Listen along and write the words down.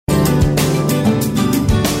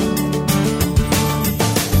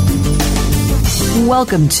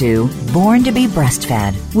Welcome to Born to be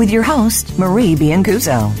Breastfed with your host, Marie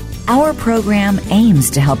Biancuzzo. Our program aims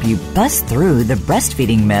to help you bust through the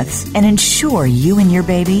breastfeeding myths and ensure you and your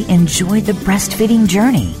baby enjoy the breastfeeding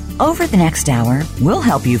journey. Over the next hour, we'll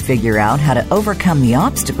help you figure out how to overcome the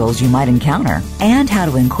obstacles you might encounter and how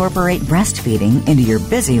to incorporate breastfeeding into your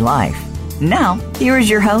busy life. Now, here is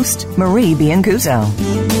your host, Marie Biancuzzo.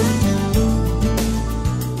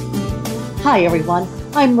 Hi, everyone.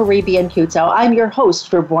 I'm Marie Biancuzzo. I'm your host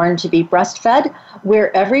for Born to be Breastfed,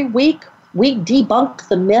 where every week we debunk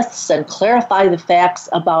the myths and clarify the facts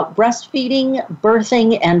about breastfeeding,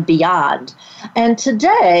 birthing, and beyond. And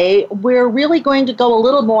today, we're really going to go a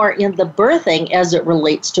little more in the birthing as it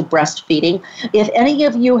relates to breastfeeding. If any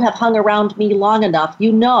of you have hung around me long enough,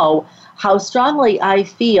 you know how strongly I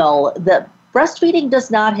feel that breastfeeding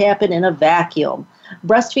does not happen in a vacuum.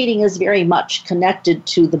 Breastfeeding is very much connected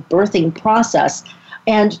to the birthing process.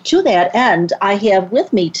 And to that end, I have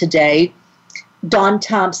with me today Dawn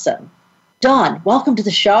Thompson. Dawn, welcome to the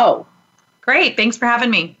show. Great. Thanks for having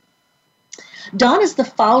me. Dawn is the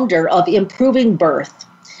founder of Improving Birth.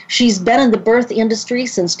 She's been in the birth industry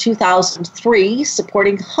since 2003,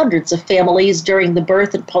 supporting hundreds of families during the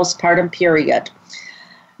birth and postpartum period.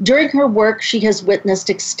 During her work, she has witnessed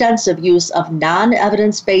extensive use of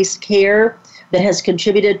non-evidence-based care that has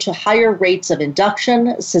contributed to higher rates of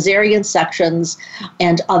induction, cesarean sections,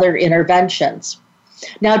 and other interventions.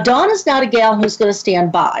 Now, Dawn is not a gal who's going to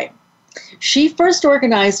stand by. She first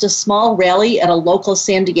organized a small rally at a local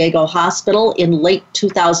San Diego hospital in late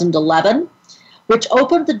 2011, which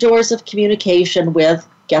opened the doors of communication with,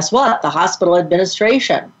 guess what, the hospital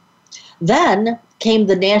administration. Then came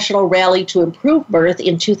the National Rally to Improve Birth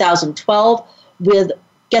in 2012 with,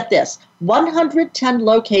 get this, 110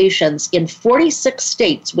 locations in 46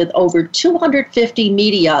 states with over 250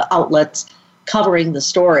 media outlets covering the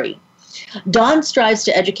story. Dawn strives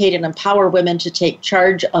to educate and empower women to take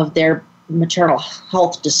charge of their maternal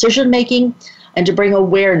health decision-making and to bring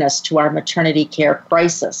awareness to our maternity care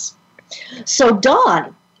crisis. So,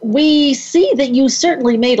 Dawn, we see that you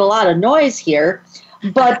certainly made a lot of noise here,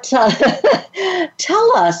 but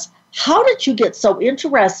tell us, how did you get so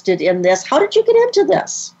interested in this? How did you get into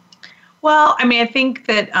this? Well, I mean, I think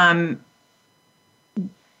that, I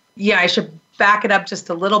should back it up just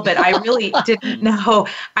a little bit. I really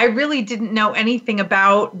didn't know anything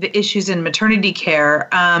about the issues in maternity care.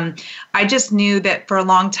 I just knew that for a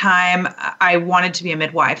long time, I wanted to be a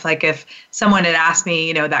midwife. Like if someone had asked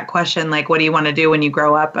me, that question, like, what do you want to do when you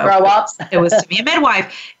grow up? It was to be a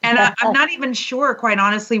midwife. And I'm not even sure, quite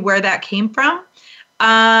honestly, where that came from.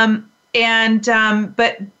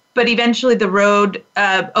 But eventually the road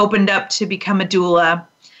opened up to become a doula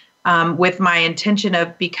with my intention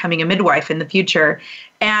of becoming a midwife in the future.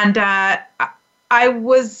 And I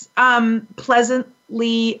was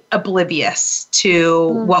pleasantly oblivious to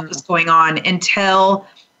what was going on until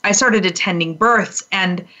I started attending births.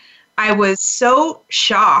 And I was so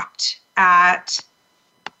shocked at,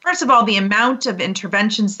 first of all, the amount of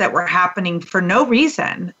interventions that were happening for no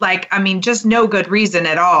reason. Just no good reason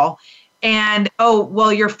at all. And,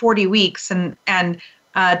 you're 40 weeks and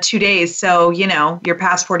 2 days. So, you're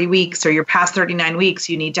past 40 weeks or you're past 39 weeks,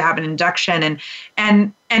 you need to have an induction.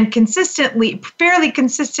 And fairly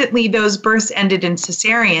consistently, those births ended in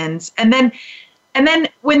cesareans. And then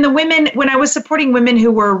when I was supporting women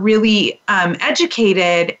who were really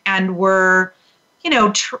educated and were,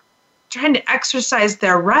 trying to exercise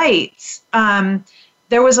their rights,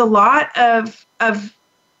 there was a lot of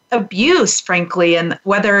abuse, frankly, and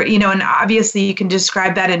whether, and obviously you can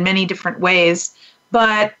describe that in many different ways,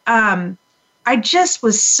 but I just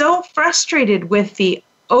was so frustrated with the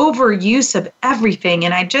overuse of everything.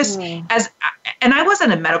 And I just, and I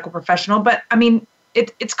wasn't a medical professional, but I mean,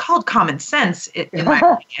 it's called common sense in my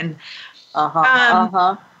opinion.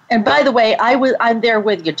 And by the way, I'm there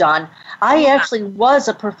with you, Dawn. I actually was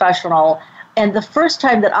a professional, and the first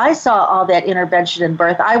time that I saw all that intervention in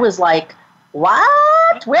birth, I was like,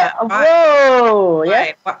 what? Whoa!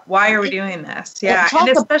 Right. Yeah. Why are we doing this? Yeah,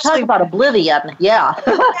 and talk about oblivion. Yeah.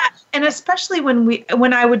 And especially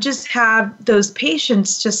when I would just have those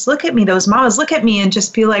patients just look at me, those mamas look at me and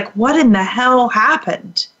just be like, "What in the hell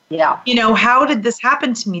happened?" Yeah. How did this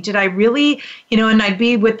happen to me? Did I really? And I'd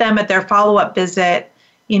be with them at their follow-up visit,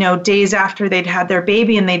 days after they'd had their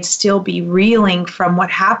baby, and they'd still be reeling from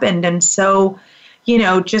what happened, and so,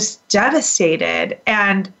 just devastated.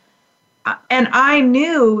 And I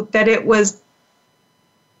knew that it was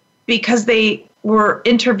because they were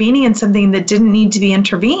intervening in something that didn't need to be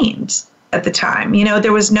intervened at the time.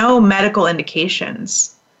 There was no medical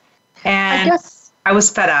indications. And I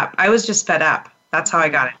was fed up. I was just fed up. That's how I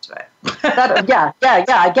got into it. Yeah.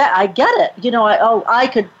 I get it. You know, I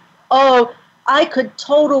could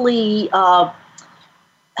totally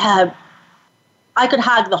I could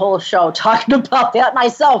hog the whole show talking about that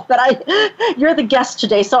myself, but you're the guest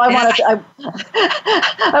today, so I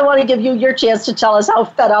want to give you your chance to tell us how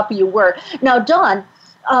fed up you were. Now, Dawn,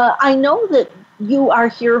 I know that you are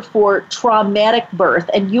here for traumatic birth,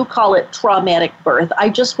 and you call it traumatic birth. I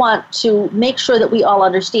just want to make sure that we all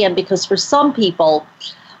understand, because for some people,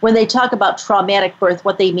 when they talk about traumatic birth,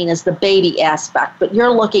 what they mean is the baby aspect, but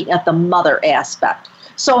you're looking at the mother aspect.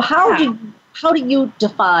 So how do you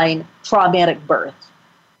define traumatic birth?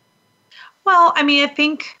 Well, I mean, I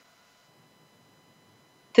think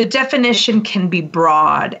the definition can be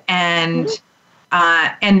broad, and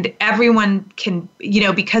and everyone can, you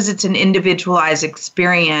know, because it's an individualized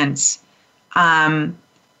experience.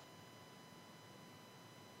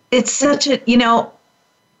 It's such a, you know.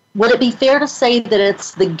 Would it be fair to say that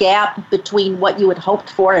it's the gap between what you had hoped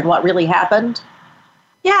for and what really happened?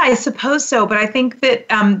 Yeah, I suppose so. But I think that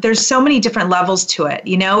there's so many different levels to it.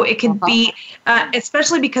 You know, it could be,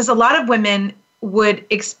 especially because a lot of women would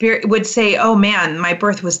say, oh man, my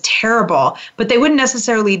birth was terrible, but they wouldn't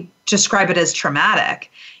necessarily describe it as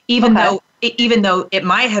traumatic, even though it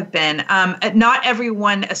might have been. Not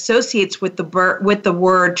everyone associates with the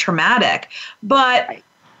word traumatic, but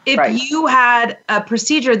if you had a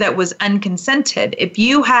procedure that was unconsented, if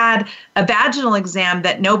you had a vaginal exam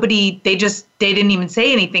that they didn't even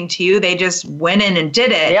say anything to you, they just went in and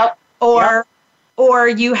did it. Or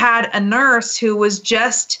you had a nurse who was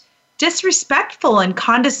just disrespectful and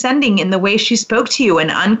condescending in the way she spoke to you and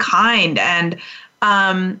unkind. And,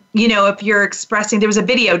 you know, if you're expressing, there was a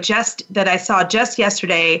video that I saw just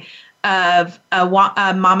yesterday of a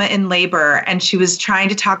mama in labor, and she was trying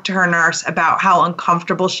to talk to her nurse about how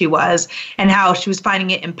uncomfortable she was and how she was finding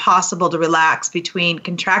it impossible to relax between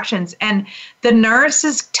contractions. And the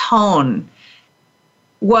nurse's tone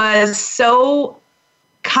was so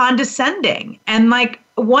condescending, and like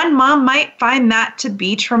one mom might find that to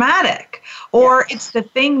be traumatic, or it's the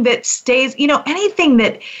thing that stays, you know, anything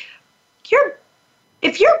that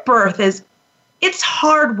if your birth is, it's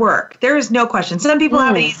hard work. There is no question. Some people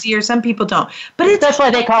have it easier, some people don't. But that's why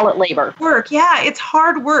they call it labor. Work. Yeah, it's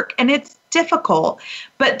hard work and it's difficult.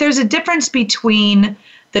 But there's a difference between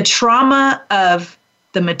the trauma of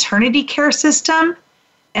the maternity care system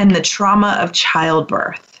and the trauma of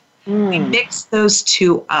childbirth. We mix those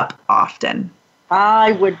two up often.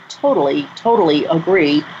 I would totally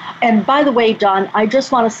agree. And by the way, Dawn, I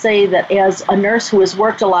just want to say that as a nurse who has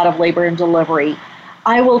worked a lot of labor and delivery,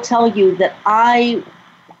 I will tell you that I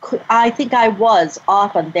think I was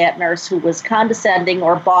often that nurse who was condescending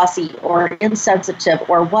or bossy or insensitive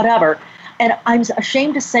or whatever. And I'm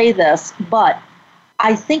ashamed to say this, but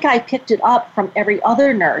I think I picked it up from every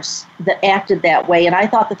other nurse that acted that way, and I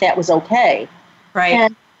thought that was okay. Right.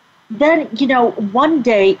 And then, you know, one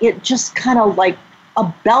day it just kind of like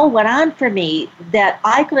a bell went on for me that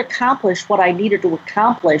I could accomplish what I needed to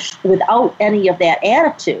accomplish without any of that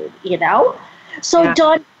attitude, you know? So,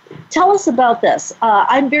 Dawn, tell us about this.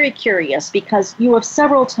 I'm very curious because you have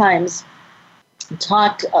several times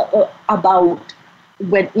talked about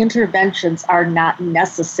when interventions are not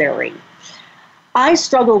necessary. I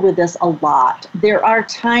struggle with this a lot. There are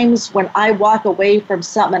times when I walk away from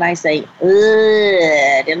something and I say,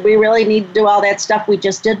 did we really need to do all that stuff we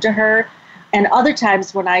just did to her? And other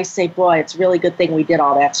times when I say, boy, it's a really good thing we did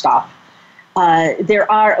all that stuff. There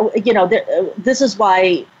are, you know, this is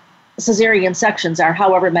why cesarean sections are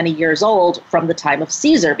however many years old from the time of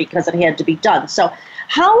Caesar, because it had to be done. So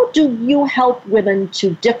how do you help women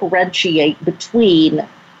to differentiate between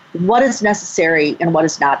what is necessary and what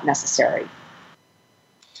is not necessary?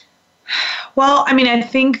 Well, I mean, I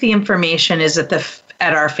think the information is at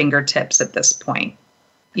our fingertips at this point,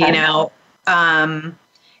 you know, and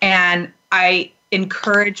I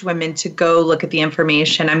encourage women to go look at the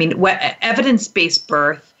information. I mean, evidence-based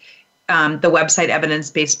birth, the website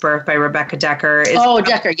Evidence-Based Birth by Rebecca Decker is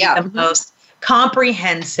the most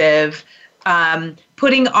comprehensive,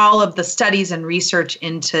 putting all of the studies and research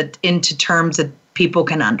into terms that people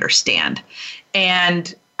can understand.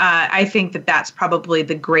 And I think that's probably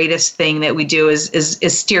the greatest thing that we do is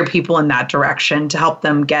steer people in that direction to help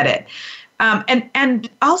them get it. And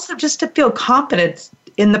also just to feel confident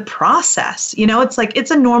in the process. You know, it's like,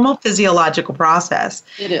 it's a normal physiological process.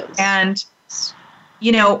 It is. And,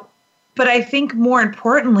 you know, but I think more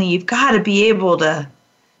importantly, you've got to be able to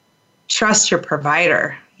trust your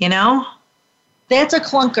provider, you know? That's a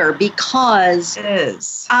clunker because it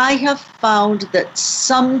is. I have found that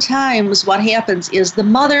sometimes what happens is the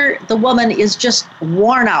woman is just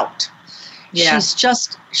worn out. Yeah.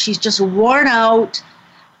 She's just worn out,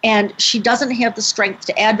 and she doesn't have the strength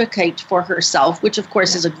to advocate for herself, which of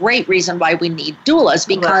course is a great reason why we need doulas,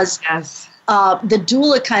 because the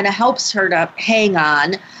doula kind of helps her to hang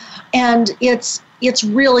on. And it's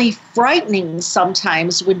really frightening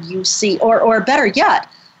sometimes when you see, or better yet,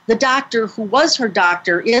 the doctor who was her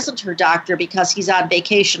doctor isn't her doctor because he's on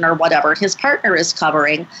vacation or whatever. His partner is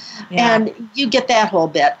covering, and you get that whole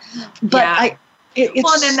bit. But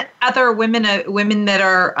well, and then other women that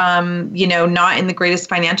are, not in the greatest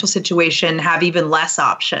financial situation have even less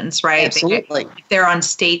options, right? Absolutely. If they're on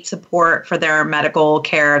state support for their medical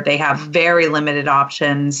care, they have very limited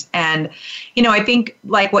options. And, I think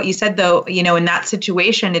like what you said, though, in that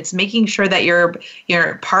situation, it's making sure that your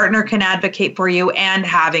partner can advocate for you and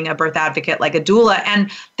having a birth advocate like a doula.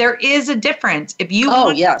 And there is a difference. If you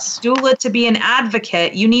want a doula to be an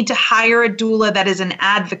advocate, you need to hire a doula that is an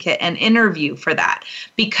advocate and interview for that,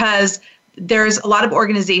 because there's a lot of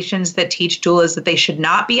organizations that teach doulas that they should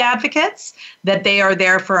not be advocates, that they are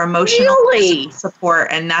there for emotional support,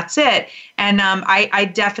 and that's it. And I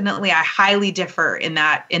highly differ in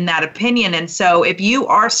that opinion. And so if you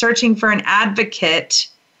are searching for an advocate,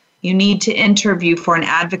 you need to interview for an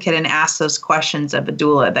advocate and ask those questions of a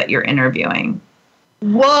doula that you're interviewing.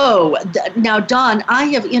 Whoa. Now, Dawn, I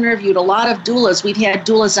have interviewed a lot of doulas. We've had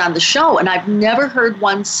doulas on the show, and I've never heard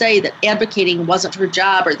one say that advocating wasn't her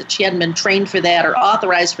job, or that she hadn't been trained for that or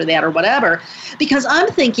authorized for that or whatever. Because I'm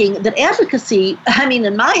thinking that advocacy,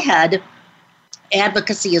 in my head,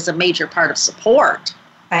 advocacy is a major part of support.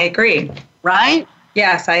 I agree. Right?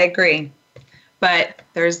 Yes, I agree. But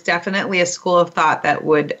there's definitely a school of thought that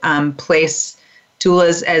would place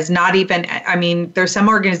doulas as not even, there's some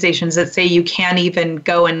organizations that say you can't even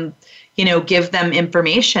go and, give them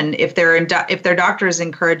information. If their doctor is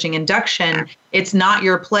encouraging induction, it's not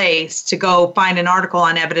your place to go find an article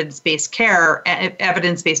on evidence-based care,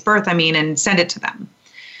 evidence-based birth, and send it to them.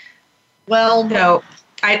 Well, so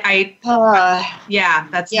that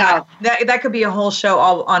could be a whole show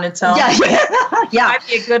all on its own. Yeah. Yeah. Might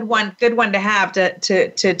be a good one to have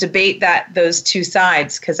to debate those two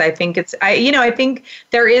sides, because I think I think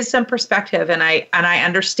there is some perspective, and I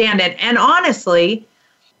understand it. And honestly,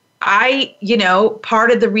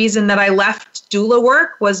 part of the reason that I left doula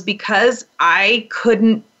work was because I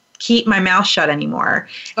couldn't keep my mouth shut anymore.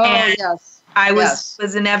 Oh, and yes.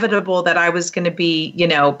 Was inevitable that I was going to be,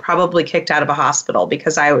 probably kicked out of a hospital,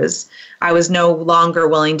 because I was no longer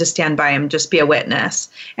willing to stand by and just be a witness.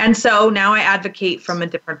 And so now I advocate from a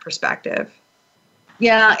different perspective.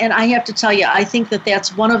 Yeah, and I have to tell you, I think that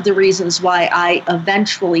that's one of the reasons why I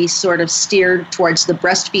eventually sort of steered towards the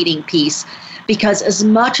breastfeeding piece. Because as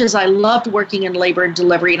much as I loved working in labor and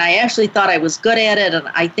delivery, and I actually thought I was good at it, and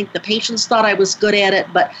I think the patients thought I was good at it,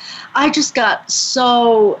 but I just got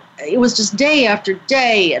it was just day after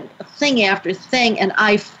day and thing after thing, and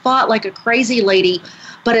I fought like a crazy lady.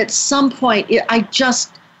 But at some point, I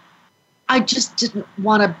just didn't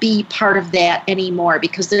want to be part of that anymore,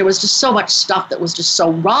 because there was just so much stuff that was just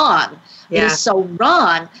so wrong. Yeah. It was so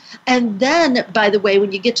wrong. And then, by the way,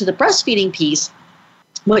 when you get to the breastfeeding piece,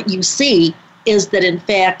 what you see is that, in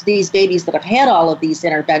fact, these babies that have had all of these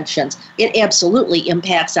interventions, it absolutely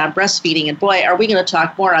impacts on breastfeeding. And boy, are we going to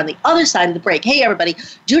talk more on the other side of the break. Hey, everybody,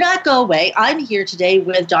 do not go away. I'm here today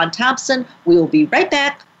with Dawn Thompson. We will be right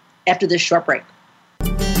back after this short break.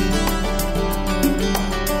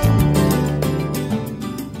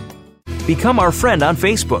 Become our friend on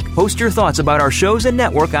Facebook. Post your thoughts about our shows and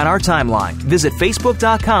network on our timeline. Visit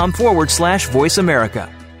Facebook.com/Voice America.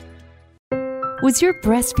 Was your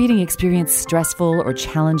breastfeeding experience stressful or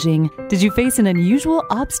challenging? Did you face an unusual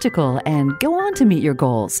obstacle and go on to meet your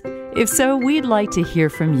goals? If so, we'd like to hear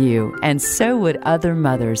from you, and so would other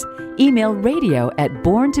mothers. Email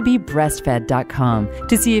radio@borntobebreastfed.com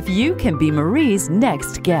to see if you can be Marie's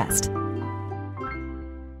next guest.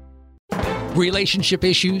 Relationship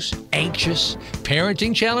issues? Anxious?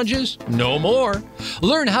 Parenting challenges? No more.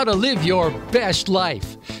 Learn how to live your best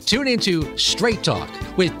life. Tune into Straight Talk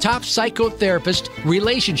with top psychotherapist,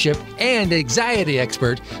 relationship, and anxiety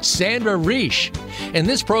expert Sandra Reish. In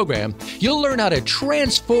this program, you'll learn how to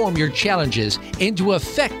transform your challenges into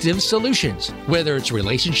effective solutions, whether it's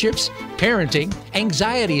relationships, parenting,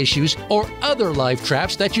 anxiety issues, or other life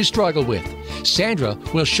traps that you struggle with. Sandra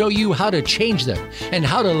will show you how to change them and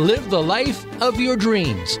how to live the life of your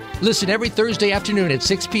dreams. Listen every Thursday afternoon at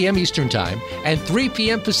 6 p.m. Eastern Time and 3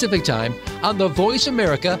 p.m. Pacific Time on the Voice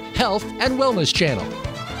America Health and Wellness Channel.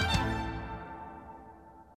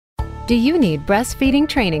 Do you need breastfeeding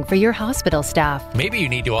training for your hospital staff? Maybe you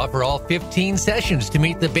need to offer all 15 sessions to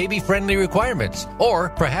meet the baby-friendly requirements. Or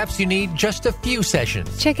perhaps you need just a few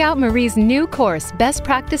sessions. Check out Marie's new course, Best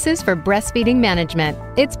Practices for Breastfeeding Management.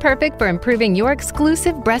 It's perfect for improving your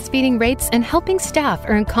exclusive breastfeeding rates and helping staff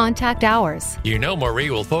earn contact hours. You know Marie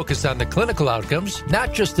will focus on the clinical outcomes,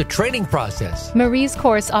 not just the training process. Marie's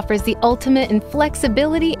course offers the ultimate in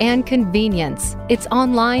flexibility and convenience. It's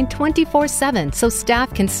online 24/7, so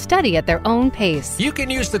staff can study at their own pace. You can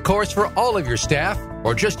use the course for all of your staff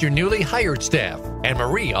or just your newly hired staff. And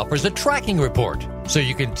Marie offers a tracking report, so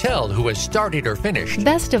you can tell who has started or finished.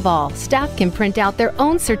 Best of all, staff can print out their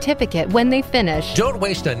own certificate when they finish. Don't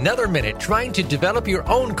waste another minute trying to develop your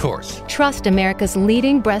own course. Trust America's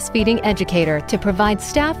leading breastfeeding educator to provide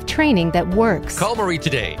staff training that works. Call Marie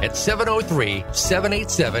today at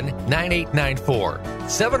 703-787-9894.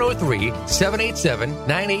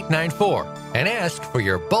 703-787-9894 and ask for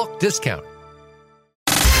your bulk discount.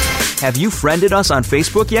 Have you friended us on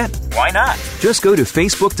Facebook yet? Why not? Just go to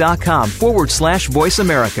facebook.com/Voice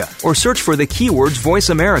America or search for the keywords Voice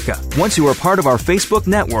America. Once you are part of our Facebook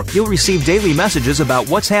network, you'll receive daily messages about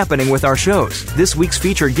what's happening with our shows, this week's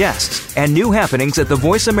featured guests, and new happenings at the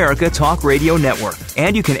Voice America Talk Radio Network.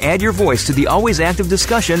 And you can add your voice to the always active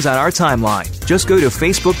discussions on our timeline. Just go to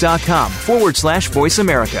facebook.com/Voice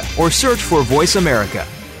America or search for Voice America.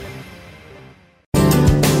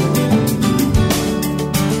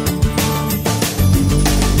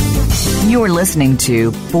 You're listening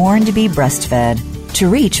to Born to be Breastfed. To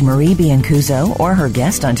reach Marie Biancuzzo or her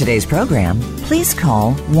guest on today's program, please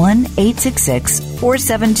call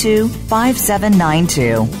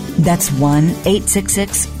 1-866-472-5792. That's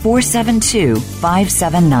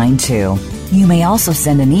 1-866-472-5792. You may also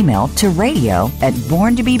send an email to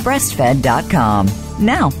radio@borntobebreastfed.com.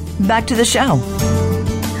 Now, back to the show.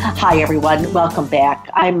 Hi, everyone. Welcome back.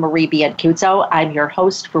 I'm Marie Biancuzzo. I'm your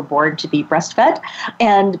host for Born to be Breastfed.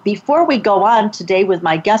 And before we go on today with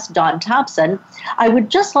my guest, Dawn Thompson, I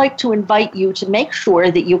would just like to invite you to make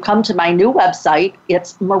sure that you come to my new website.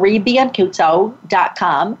 It's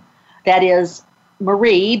mariebiancuzzo.com. That is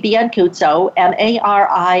Marie Biancuzzo,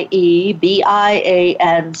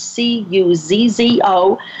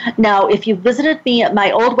 MarieBiancuzzo. Now, if you visited me at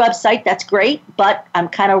my old website, that's great, but I'm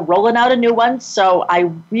kind of rolling out a new one, so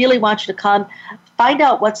I really want you to come find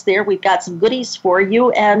out what's there. We've got some goodies for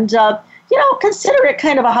you, and, consider it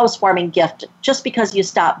kind of a housewarming gift just because you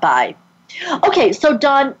stopped by. Okay, so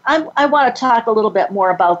Dawn, I want to talk a little bit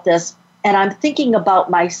more about this, and I'm thinking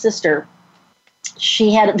about my sister.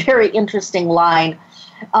 She had a very interesting line.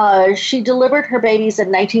 She delivered her babies in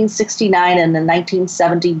 1969 and in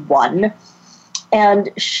 1971, and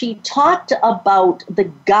she talked about the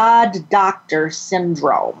God Doctor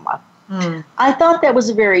syndrome. I thought that was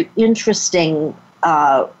a very interesting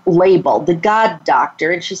label, the God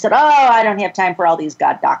Doctor, and she said, I don't have time for all these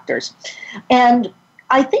God Doctors. And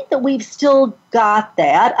I think that we've still got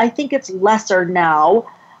that. I think it's lesser now,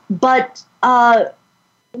 but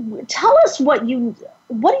tell us what do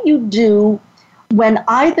you do when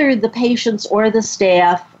either the patients or the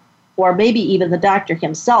staff, or maybe even the doctor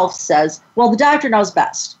himself, says, well, the doctor knows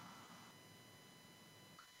best?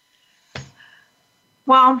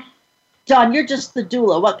 Well, Dawn, you're just the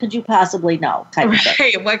doula. What could you possibly know? Kind of thing.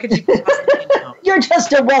 Right. What could you possibly know? You're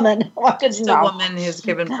just a woman. What could you know? Just a woman who's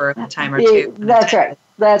given birth a time or two. That's right.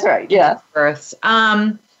 That's right. Yeah. Births.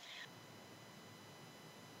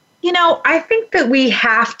 I think that we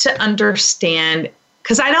have to understand,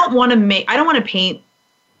 because I don't want to paint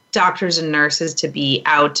doctors and nurses to be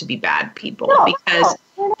bad people, because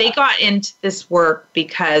they got into this work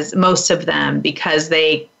because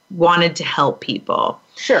they wanted to help people.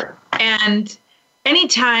 Sure. And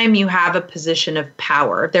anytime you have a position of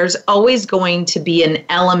power, there's always going to be an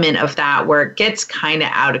element of that where it gets kind of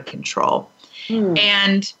out of control.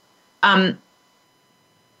 And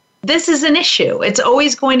this is an issue. It's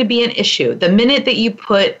always going to be an issue. The minute that you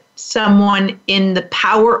put someone in the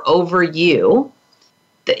power over you,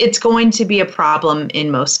 it's going to be a problem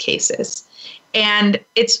in most cases. And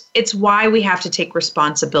it's why we have to take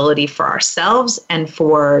responsibility for ourselves and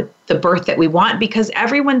for the birth that we want, because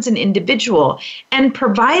everyone's an individual. And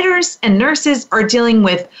providers and nurses are dealing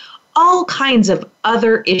with all kinds of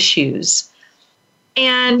other issues.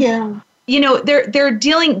 And they're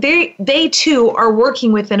dealing, they too are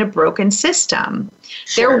working within a broken system.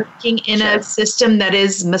 Sure. They're working in a system that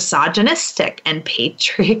is misogynistic and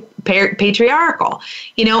patriarchal,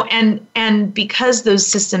 and because those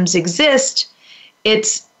systems exist,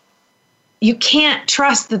 it's you can't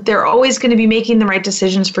trust that they're always going to be making the right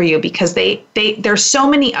decisions for you, because there's so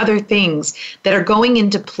many other things that are going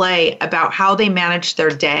into play about how they manage their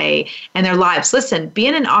day and their lives. Listen,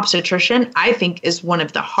 being an obstetrician, I think, is one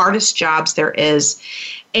of the hardest jobs there is.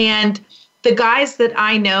 And the guys that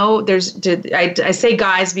I know, I say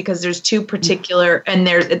guys because there's two particular, and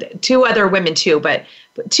there's two other women too, but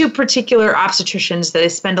two particular obstetricians that I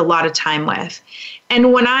spend a lot of time with.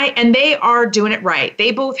 And they are doing it right.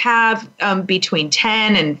 They both have between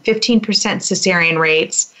 10 and 15% cesarean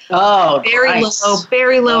rates. Oh,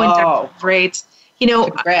 very low induction rates.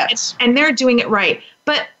 Congrats. And they're doing it right.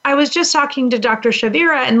 But I was just talking to Dr.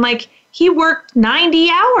 Shavira, and he worked 90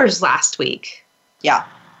 hours last week. Yeah.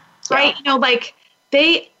 Right?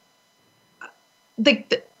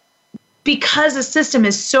 Because the system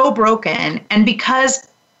is so broken, and because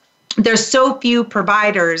there's so few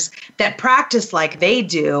providers that practice like they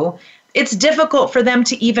do, it's difficult for them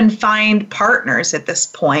to even find partners at this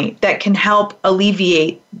point that can help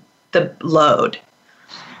alleviate the load.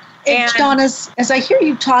 And Dawn, as I hear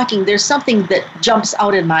you talking, there's something that jumps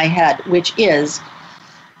out in my head, which is,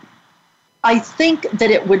 I think that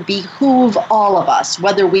it would behoove all of us,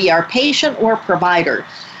 whether we are patient or provider,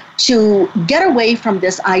 to get away from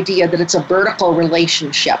this idea that it's a vertical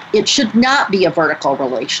relationship. It should not be a vertical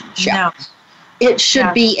relationship. No. It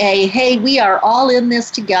should be hey, we are all in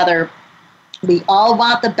this together. We all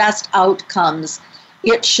want the best outcomes.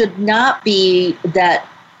 It should not be that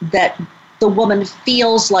the woman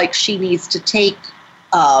feels like she needs to take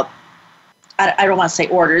I don't want to say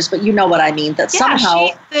orders, but you know what I mean, that somehow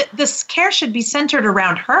this care should be centered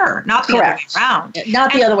around her, not the other way around.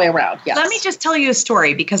 Not the other way around, yes. Let me just tell you a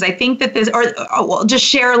story, because I think that just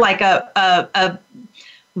share a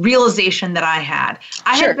realization that I had.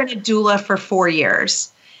 I had been a doula for 4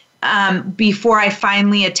 years before I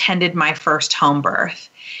finally attended my first home birth.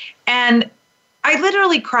 And I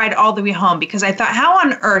literally cried all the way home, because I thought, how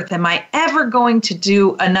on earth am I ever going to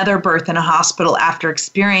do another birth in a hospital after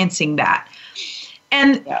experiencing that?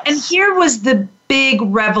 And here was the big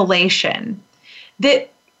revelation, that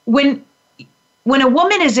when a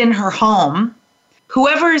woman is in her home,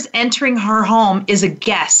 whoever is entering her home is a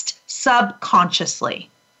guest subconsciously.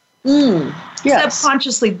 Yes.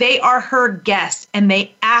 Subconsciously, they are her guests, and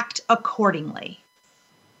they act accordingly.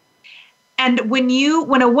 And when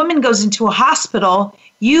a woman goes into a hospital,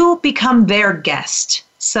 you become their guest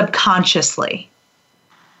subconsciously.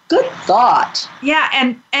 Good thought. Yeah,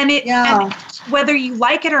 and whether you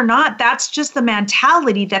like it or not, that's just the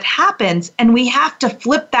mentality that happens, and we have to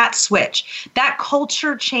flip that switch. That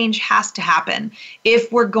culture change has to happen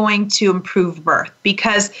if we're going to improve birth,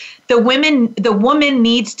 because the woman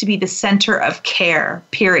needs to be the center of care,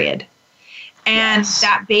 period. And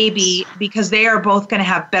that baby, because they are both going to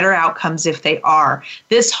have better outcomes if they are.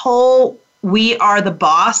 This whole "we are the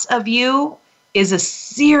boss of you" is a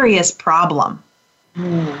serious problem.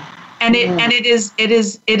 And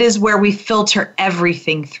it is where we filter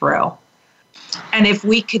everything through. And if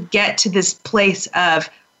we could get to this place of,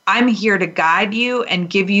 I'm here to guide you and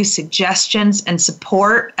give you suggestions and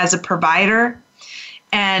support as a provider,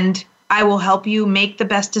 and I will help you make the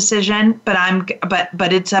best decision, but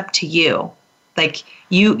it's up to you.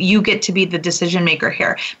 You get to be the decision maker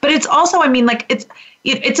here. But it's also,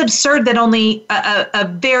 it's absurd that only a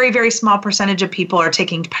very, very small percentage of people are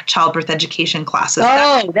taking childbirth education classes.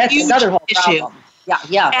 Oh, that's another whole problem.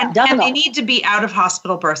 Yeah, and they need to be out of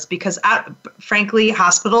hospital births, because, frankly,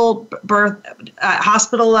 hospital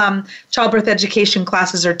childbirth education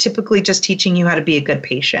classes are typically just teaching you how to be a good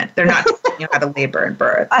patient. They're not teaching you how to labor and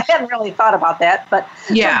birth. I hadn't really thought about that, but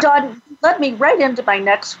so Dawn, let me right into my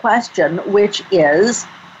next question, which is,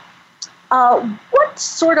 what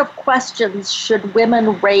sort of questions should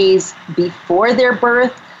women raise before their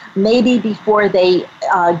birth? Maybe before they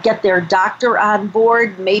get their doctor on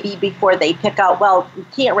board, maybe before they pick out, well, you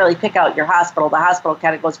can't really pick out your hospital. The hospital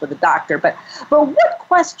kind of goes with the doctor. But what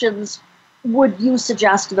questions would you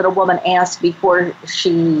suggest that a woman ask before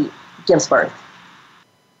she gives birth?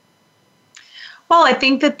 Well, I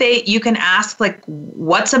think that you can ask,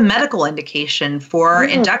 what's a medical indication for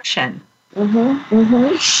induction?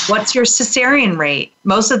 What's your cesarean rate?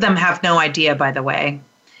 Most of them have no idea, by the way.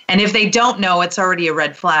 And if they don't know, it's already a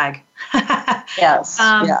red flag. Yes.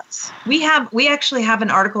 We actually have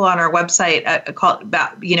an article on our website called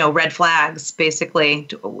about, red flags, basically,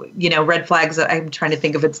 red flags. I'm trying to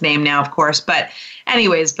think of its name now, of course. But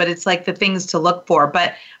anyways, it's like the things to look for.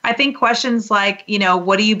 But I think questions like,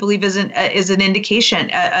 what do you believe is an indication,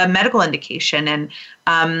 a medical indication?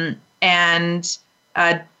 And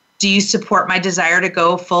Do you support my desire to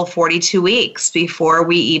go full 42 weeks before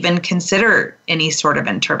we even consider any sort of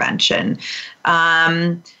intervention?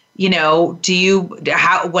 What's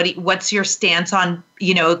your stance on,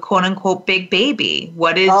 quote unquote, big baby?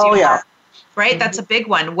 What is right? That's a big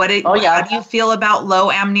one. How do you feel about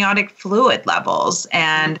low amniotic fluid levels?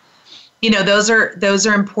 And, those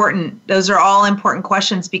are important. Those are all important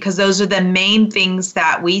questions because those are the main things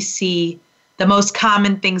that we see, the most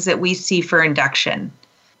common things that we see for induction.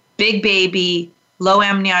 Big baby, low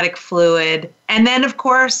amniotic fluid. And then, of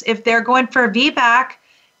course, if they're going for a VBAC,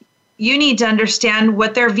 you need to understand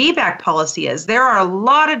what their VBAC policy is. There are a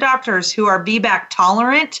lot of doctors who are VBAC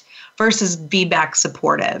tolerant versus VBAC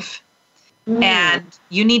supportive. And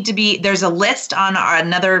you need to there's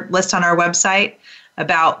another list on our website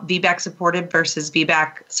about VBAC supportive versus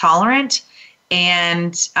VBAC tolerant.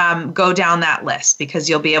 And go down that list because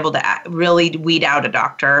you'll be able to really weed out a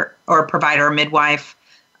doctor or a provider or midwife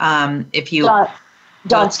if you...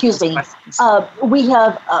 Dawn, excuse me. We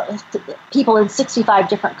have people in 65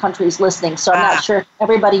 different countries listening, so I'm not sure if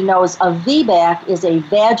everybody knows a VBAC is a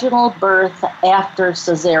vaginal birth after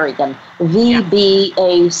cesarean.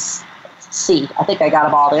 VBAC. I think I got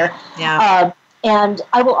them all there. Yeah. And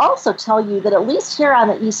I will also tell you that at least here on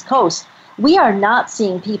the East Coast, we are not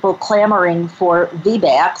seeing people clamoring for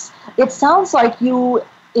VBACs. It sounds like you're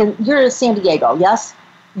in San Diego, yes?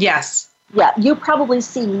 Yes. Yeah, you probably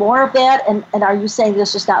see more of that, and are you saying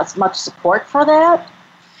there's just not as much support for that?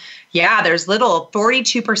 Yeah, there's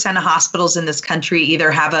 42% of hospitals in this country either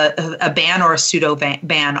have a ban or a pseudo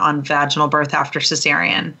ban on vaginal birth after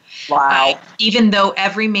cesarean. Wow. Even though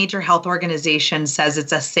every major health organization says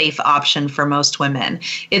it's a safe option for most women.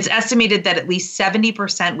 It's estimated that at least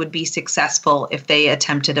 70% would be successful if they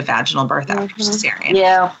attempted a vaginal birth after cesarean.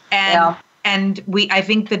 Yeah. And I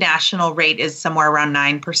think the national rate is somewhere around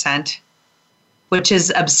 9%. Which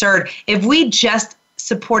is absurd. If we just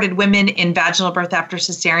supported women in vaginal birth after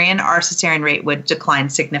cesarean, our cesarean rate would decline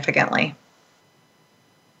significantly.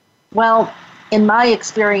 Well, in my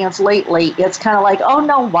experience lately, it's kind of like, oh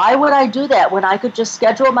no, why would I do that when I could just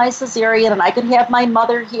schedule my cesarean and I could have my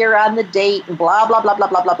mother here on the date and blah, blah, blah, blah,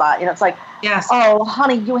 blah, blah, blah. And it's like, yes. Oh,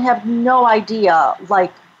 honey, you have no idea.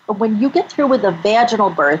 Like, when you get through with a vaginal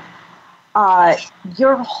birth,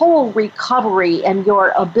 your whole recovery and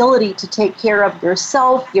your ability to take care of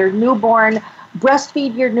yourself, your newborn,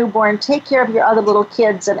 breastfeed your newborn, take care of your other little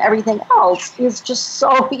kids and everything else is just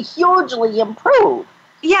so hugely improved.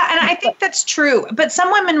 Yeah, and I think that's true. But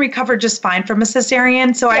some women recover just fine from a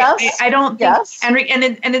cesarean. So yes. I don't think,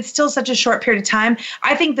 and it's still such a short period of time.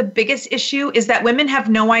 I think the biggest issue is that women have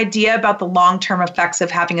no idea about the long-term effects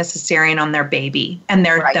of having a cesarean on their baby and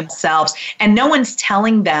themselves. And no one's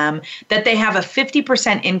telling them that they have a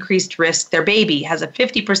 50% increased risk, their baby has a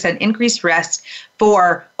 50% increased risk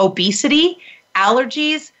for obesity,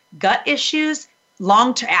 allergies, gut issues,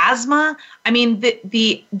 long-term asthma. I mean,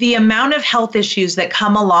 the amount of health issues that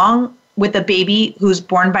come along with a baby who's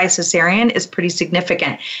born by cesarean is pretty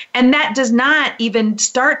significant. And that does not even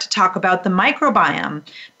start to talk about the microbiome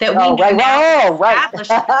that we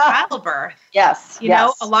established in childbirth. Yes. You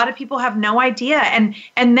know, a lot of people have no idea. And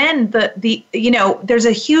then the there's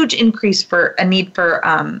a huge increase for a need for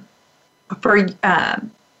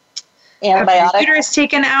antibiotics. Uterus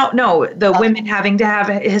taken out. No, the women having to have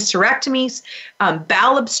hysterectomies,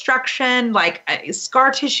 bowel obstruction, like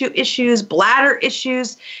scar tissue issues, bladder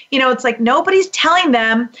issues. It's like nobody's telling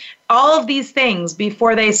them all of these things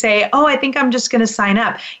before they say, oh, I think I'm just going to sign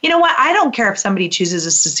up. You know what? I don't care if somebody chooses a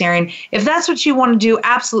cesarean. If that's what you want to do,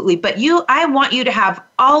 absolutely. But I want you to have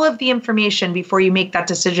all of the information before you make that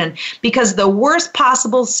decision, because the worst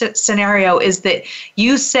possible scenario is that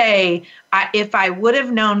you say, if I would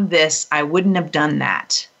have known this, I wouldn't have done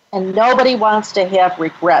that. And nobody wants to have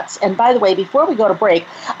regrets. And by the way, before we go to break,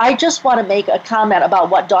 I just want to make a comment about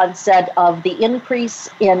what Dawn said of the increase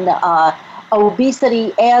in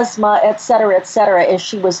obesity, asthma, et cetera, et cetera. As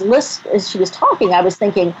she was talking, I was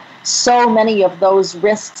thinking so many of those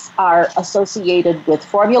risks are associated with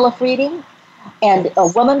formula feeding. And a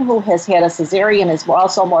woman who has had a cesarean is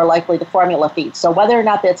also more likely to formula feed. So whether or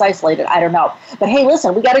not that's isolated, I don't know. But hey,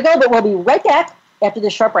 listen, we got to go, but we'll be right back after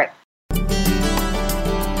this short break.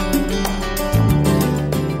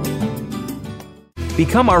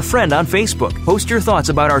 Become our friend on Facebook. Post your thoughts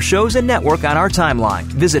about our shows and network on our timeline.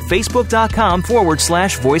 Visit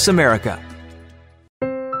Facebook.com/Voice America.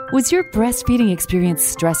 Was your breastfeeding experience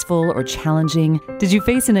stressful or challenging? Did you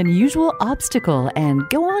face an unusual obstacle and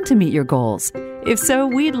go on to meet your goals? If so,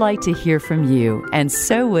 we'd like to hear from you, and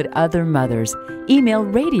so would other mothers. Email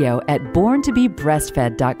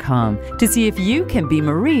radio@borntobebreastfed.com to see if you can be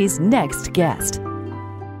Marie's next guest.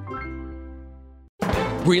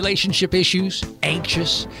 Relationship issues?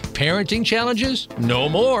 Anxious? Parenting challenges? No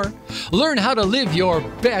more. Learn how to live your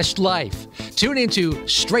best life. Tune into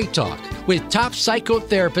Straight Talk with top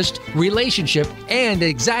psychotherapist, relationship, and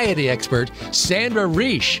anxiety expert Sandra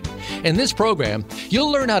Reisch. In this program,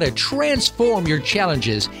 you'll learn how to transform your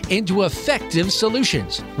challenges into effective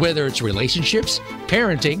solutions, whether it's relationships,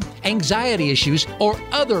 parenting, anxiety issues, or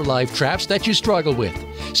other life traps that you struggle with.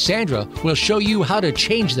 Sandra will show you how to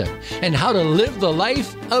change them and how to live the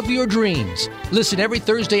life of your dreams. Listen every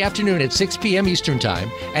Thursday afternoon at 6 p.m. Eastern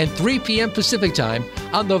Time and 3 p.m. Pacific Time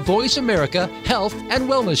on the Voice America Health and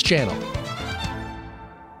Wellness Channel.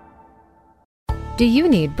 Do you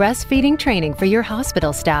need breastfeeding training for your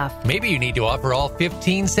hospital staff? Maybe you need to offer all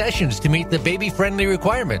 15 sessions to meet the baby-friendly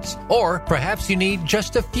requirements, or perhaps you need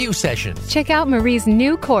just a few sessions. Check out Marie's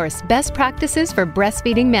new course, Best Practices for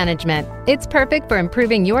Breastfeeding Management. It's perfect for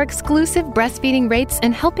improving your exclusive breastfeeding rates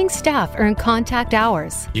and helping staff earn contact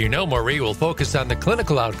hours. You know Marie will focus on the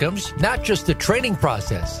clinical outcomes, not just the training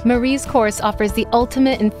process. Marie's course offers the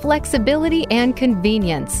ultimate in flexibility and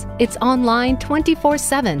convenience. It's online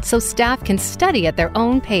 24/7, so staff can study at their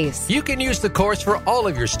own pace. You can use the course for all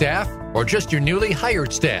of your staff or just your newly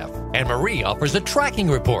hired staff. And Marie offers a tracking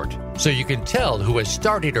report, so you can tell who has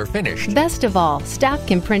started or finished. Best of all, staff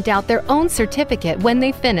can print out their own certificate when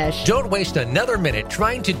they finish. Don't waste another minute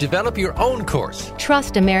trying to develop your own course.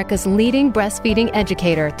 Trust America's leading breastfeeding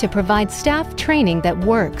educator to provide staff training that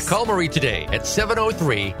works. Call Marie today at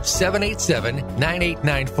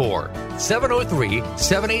 703-787-9894.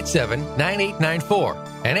 703-787-9894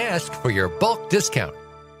 and ask for your bulk discount.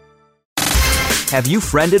 Have you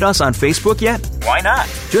friended us on Facebook yet? Why not?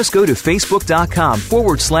 Just go to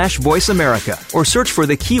facebook.com/Voice America or search for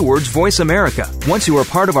the keywords Voice America. Once you are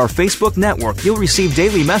part of our Facebook network, you'll receive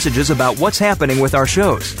daily messages about what's happening with our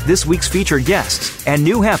shows, this week's featured guests, and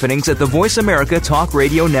new happenings at the Voice America Talk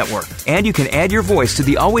Radio Network. And you can add your voice to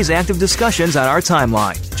the always active discussions on our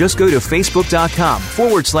timeline. Just go to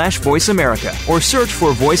facebook.com/Voice America or search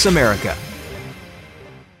for Voice America.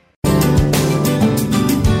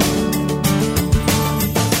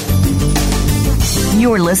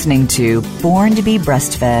 You're listening to Born to be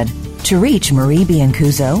Breastfed. To reach Marie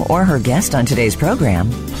Biancuzzo or her guest on today's program,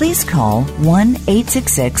 please call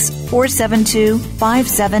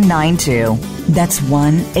 1-866-472-5792. That's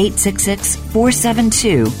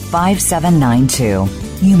 1-866-472-5792.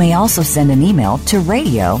 You may also send an email to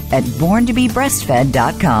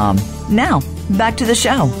radio@borntobebreastfed.com. Now, back to the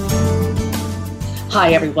show.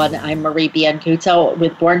 Hi, everyone. I'm Marie Biancuzzo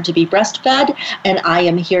with Born to be Breastfed, and I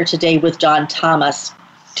am here today with Dawn Thomas.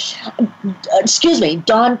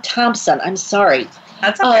 Dawn Thompson. I'm sorry.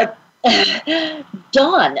 That's okay.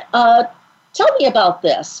 Dawn, tell me about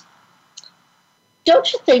this.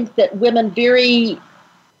 Don't you think that women very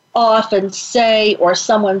often say, or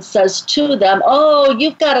someone says to them, oh,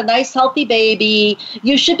 you've got a nice, healthy baby.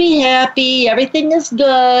 You should be happy. Everything is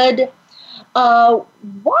good.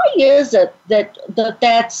 Why is it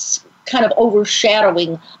that's kind of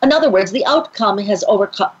overshadowing? In other words, the outcome has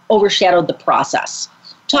overshadowed the process.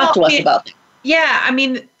 Talk to us about it. Yeah, I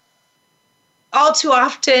mean, all too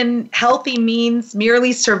often, healthy means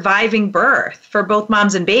merely surviving birth for both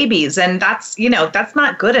moms and babies, and that's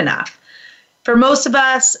not good enough. For most of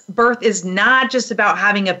us, birth is not just about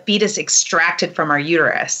having a fetus extracted from our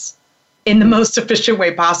uterus in the most efficient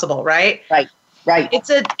way possible, right? Right.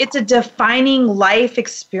 It's a defining life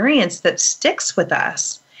experience that sticks with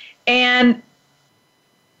us. And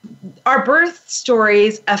our birth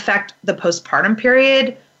stories affect the postpartum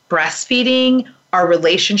period, breastfeeding, our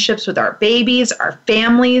relationships with our babies, our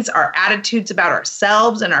families, our attitudes about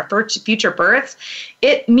ourselves and our future births.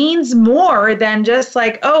 It means more than just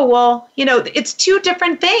like, oh, well, it's two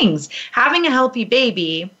different things. Having a healthy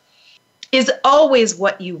baby is always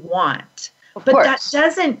what you want. But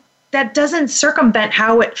that doesn't circumvent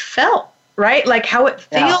how it felt, right? Like how it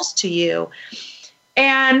feels to you.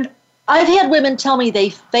 And I've had women tell me they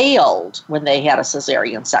failed when they had a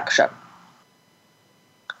cesarean section.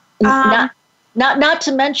 Not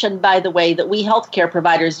to mention, by the way, that we healthcare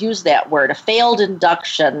providers use that word, a failed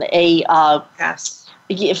induction,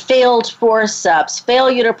 failed forceps,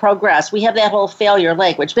 failure to progress. We have that whole failure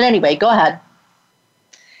language. But anyway, go ahead.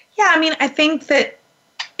 Yeah, I mean, I think that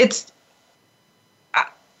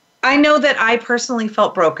I know that I personally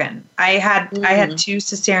felt broken. I had 2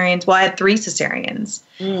 cesareans. Well, I had 3 cesareans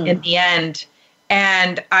in the end.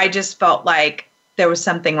 And I just felt like there was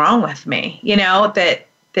something wrong with me,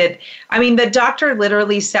 the doctor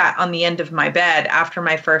literally sat on the end of my bed after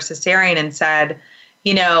my first cesarean and said,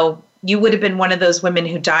 you would have been one of those women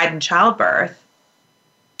who died in childbirth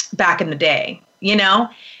back in the day. you know?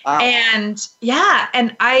 Wow. And yeah,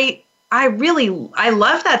 and I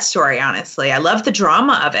love that story, honestly. I love the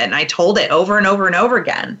drama of it. And I told it over and over and over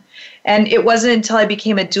again. And it wasn't until I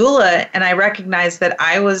became a doula and I recognized that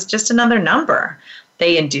I was just another number.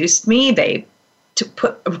 They induced me. They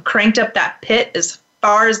cranked up that pit as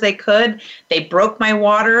far as they could. They broke my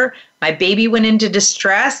water. My baby went into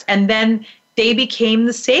distress. And then they became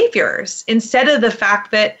the saviors instead of the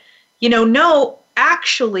fact that, you know, no,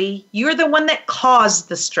 actually, you're the one that caused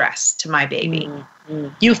the stress to my baby. Mm-hmm.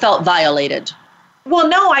 You felt violated. Well,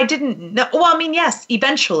 no, I didn't. No, well, I mean, yes,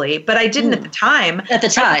 eventually, but I didn't at the time. At the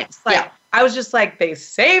time, I was just like, they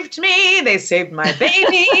saved me. They saved my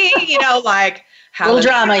baby. You know, like little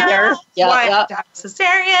drama here. Yeah, I have to have a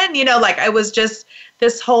cesarean. You know, like I was just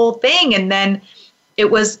this whole thing, and then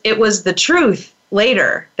it was the truth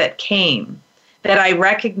later that came. That I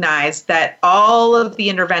recognized that all of the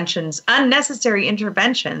interventions, unnecessary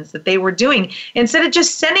interventions that they were doing, instead of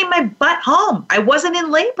just sending my butt home, I wasn't in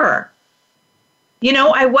labor. You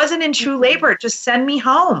know, I wasn't in true labor. Just send me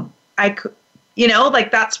home. I could, you know, like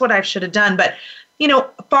that's what I should have done. But, you know,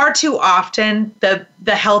 far too often the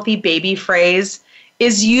healthy baby phrase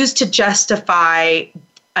is used to justify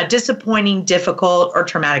a disappointing, difficult, or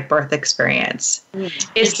traumatic birth experience.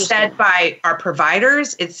 It's said by our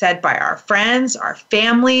providers. It's said by our friends, our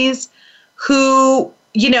families, who,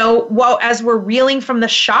 you know, well, as we're reeling from the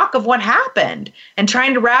shock of what happened and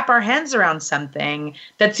trying to wrap our heads around something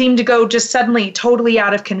that seemed to go just suddenly totally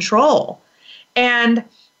out of control. And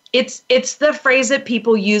it's the phrase that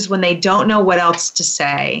people use when they don't know what else to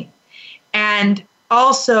say. And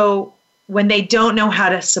also when they don't know how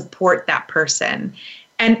to support that person.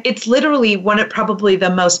 And it's literally one of probably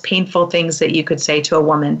the most painful things that you could say to a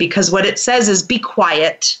woman, because what it says is be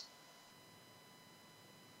quiet.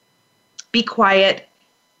 Be quiet.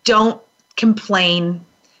 Don't complain.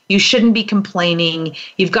 You shouldn't be complaining.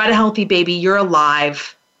 You've got a healthy baby. You're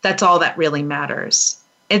alive. That's all that really matters.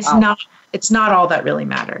 It's not all that really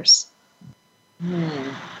matters.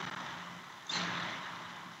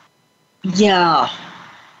 Yeah.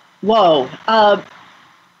 Whoa.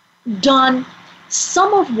 Dawn,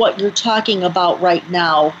 some of what you're talking about right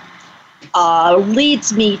now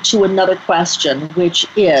leads me to another question, which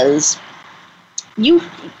is, you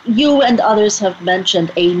and others have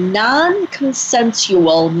mentioned a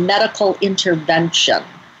non-consensual medical intervention.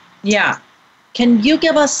 Yeah. Can you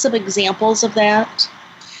give us some examples of that?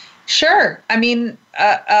 Sure. I mean,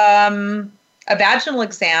 a vaginal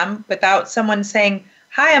exam without someone saying,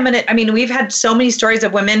 hi, we've had so many stories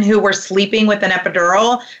of women who were sleeping with an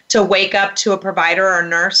epidural to wake up to a provider or a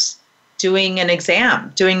nurse doing an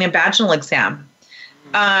exam, doing a vaginal exam.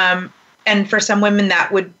 And for some women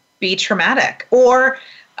that would be traumatic. Or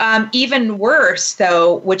even worse,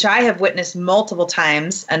 though, which I have witnessed multiple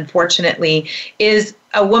times, unfortunately, is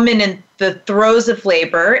a woman in the throes of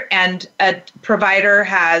labor and a provider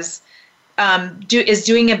is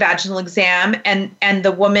doing a vaginal exam and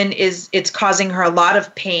the woman it's causing her a lot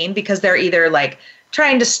of pain because they're either like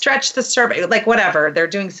trying to stretch the cervix, like whatever, they're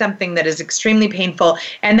doing something that is extremely painful,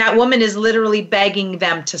 and that woman is literally begging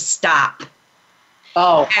them to stop.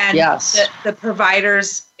 Oh, and yes. The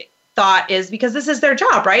provider's thought is, because this is their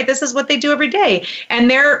job, right? This is what they do every day. And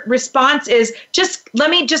their response is, just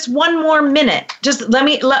one more minute. Just let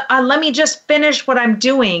me just finish what I'm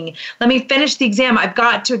doing. Let me finish the exam. I've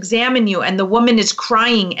got to examine you. And the woman is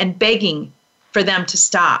crying and begging for them to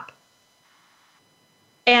stop.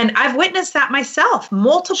 And I've witnessed that myself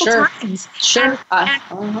multiple times. Sure.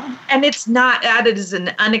 And it's not, that is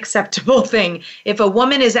an unacceptable thing. If a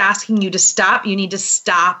woman is asking you to stop, you need to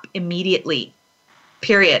stop immediately.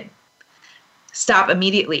 Period. Stop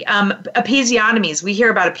immediately. Episiotomies. We hear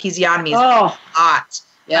about episiotomies a lot.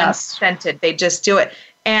 Yes. Unscented. They just do it.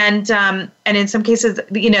 And in some cases,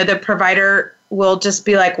 the provider will just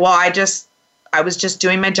be like, well, I was just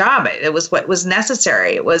doing my job. It was what was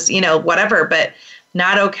necessary. It was, whatever, but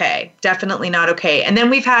not okay. Definitely not okay. And then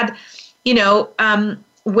we've had,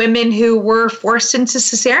 women who were forced into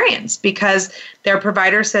cesareans because their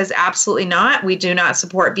provider says, absolutely not. We do not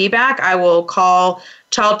support VBAC. I will call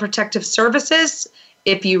Child Protective Services.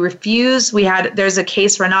 If you refuse, there's a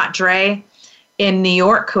case, Renate Dre in New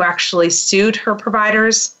York, who actually sued her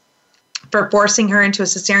providers for forcing her into a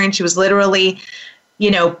cesarean. She was literally,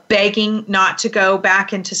 begging not to go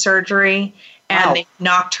back into surgery, and they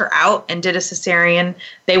knocked her out and did a cesarean.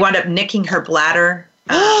 They wound up nicking her bladder.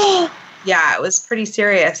 Yeah, it was pretty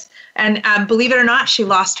serious. And believe it or not, she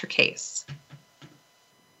lost her case.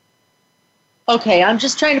 Okay, I'm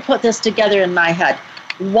just trying to put this together in my head.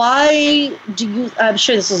 Why do you, I'm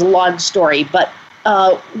sure this is a long story, but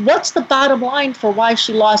what's the bottom line for why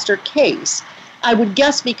she lost her case? I would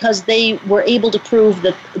guess because they were able to prove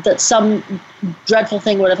that some dreadful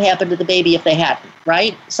thing would have happened to the baby if they hadn't,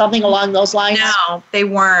 right? Something along those lines? No, they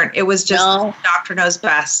weren't. It was just doctor knows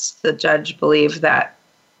best. The judge believed that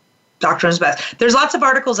doctor knows best. There's lots of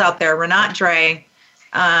articles out there. Rinat Dray,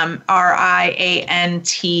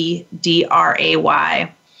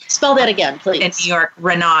 Riantdray. Spell that again, please. In New York,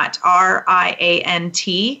 Rinat,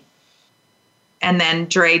 Riant, and then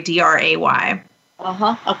Dray, Dray.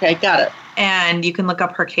 Okay, got it. And you can look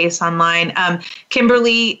up her case online.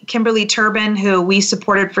 Kimberly Turbin, who we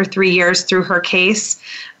supported for 3 years through her case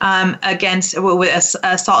against with a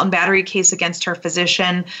assault and battery case against her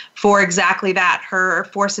physician for exactly that. Her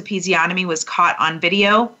forced episiotomy was caught on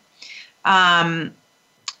video. And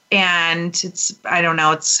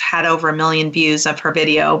it's had over 1 million views of her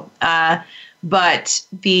video. But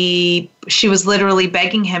she was literally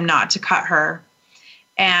begging him not to cut her.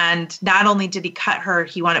 And not only did he cut her,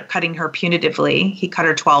 he wound up cutting her punitively. He cut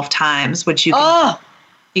her 12 times, which you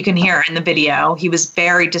can hear in the video. He was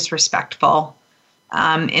very disrespectful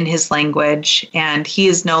in his language, and he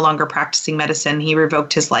is no longer practicing medicine. He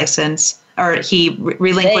revoked his license, or he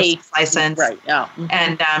relinquished his license. Right. Yeah. Mm-hmm.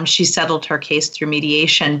 And she settled her case through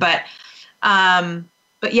mediation. But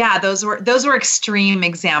yeah, those were extreme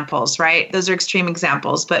examples, right? Those are extreme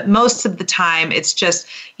examples. But most of the time, it's just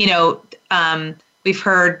we've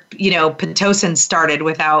heard, Pitocin started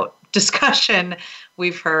without discussion.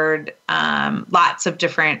 We've heard lots of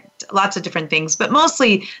different things, but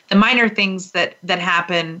mostly the minor things that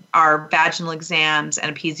happen are vaginal exams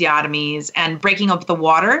and episiotomies and breaking of the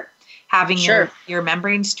water, having your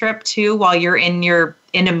membrane stripped too while you're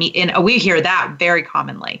we hear that very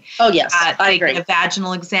commonly. Oh yes, I agree. A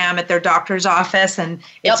vaginal exam at their doctor's office, and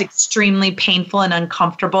it's extremely painful and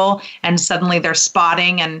uncomfortable. And suddenly they're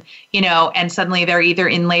spotting, and suddenly they're either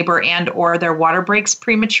in labor and or their water breaks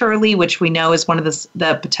prematurely, which we know is one of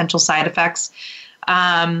the potential side effects.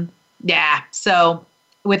 So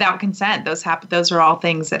without consent, those are all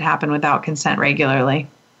things that happen without consent regularly.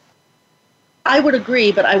 I would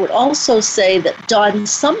agree, but I would also say that, Dawn,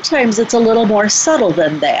 sometimes it's a little more subtle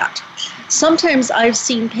than that. Sometimes I've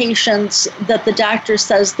seen patients that the doctor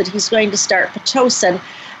says that he's going to start Pitocin,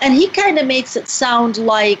 and he kind of makes it sound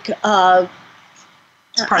like, I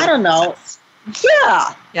don't know.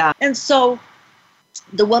 Yeah. Yeah. And so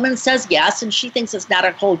the woman says yes, and she thinks it's not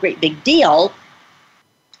a whole great big deal.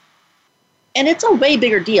 And it's a way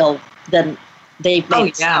bigger deal than they made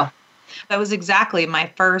it sound. That was exactly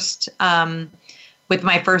my first, with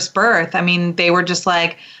my first birth. I mean, they were just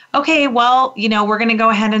like, okay, well, we're going to go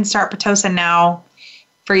ahead and start Pitocin now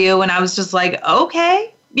for you. And I was just like,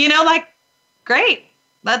 okay, great,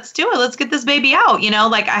 let's do it. Let's get this baby out.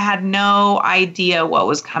 I had no idea what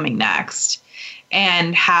was coming next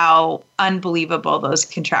and how unbelievable those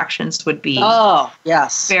contractions would be. Oh,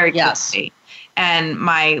 yes. Very quickly. And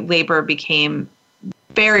my labor became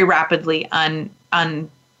very rapidly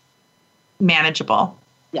unmanageable.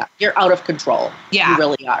 Yeah, you're out of control. Yeah. You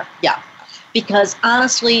really are. Yeah. Because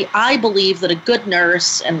honestly, I believe that a good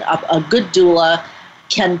nurse and a good doula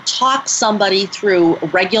can talk somebody through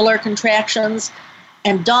regular contractions.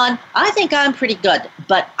 And Dawn, I think I'm pretty good,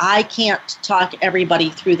 but I can't talk everybody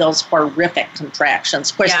through those horrific contractions.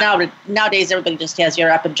 Of course, nowadays everybody just has your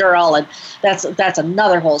epidural, and that's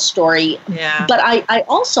another whole story. Yeah. But I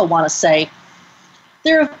also want to say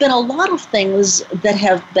there have been a lot of things that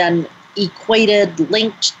have been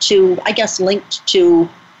linked to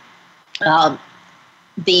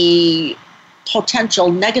the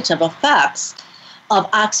potential negative effects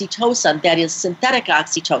of oxytocin, that is synthetic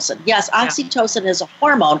oxytocin. Yes, oxytocin is a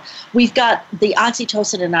hormone. We've got the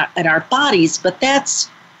oxytocin in our bodies, but that's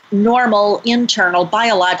normal, internal,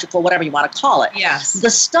 biological, whatever you want to call it. Yes. The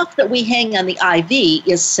stuff that we hang on the IV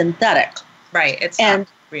is synthetic. Right. It's not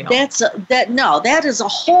real. That is a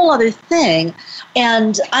whole other thing.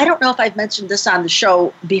 And I don't know if I've mentioned this on the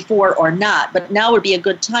show before or not, but now would be a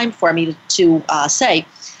good time for me to say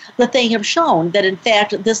that they have shown that in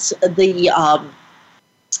fact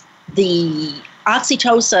the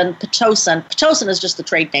oxytocin, Pitocin is just the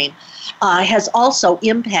trade name, has also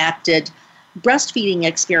impacted breastfeeding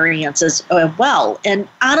experiences as well. And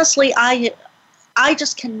honestly, I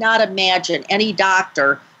just cannot imagine any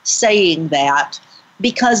doctor saying that,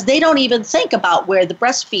 because they don't even think about where the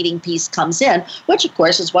breastfeeding piece comes in, which of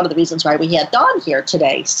course is one of the reasons why we had Dawn here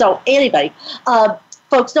today. So anyway,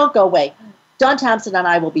 folks, don't go away. Dawn Thompson and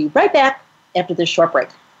I will be right back after this short break.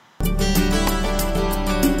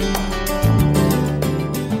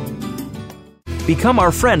 Become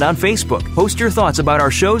our friend on Facebook. Post your thoughts about our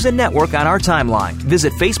shows and network on our timeline.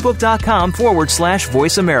 Visit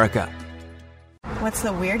facebook.com/Voice America. What's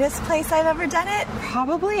the weirdest place I've ever done it?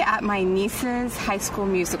 Probably at my niece's high school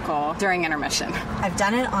musical during intermission. I've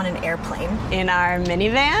done it on an airplane. In our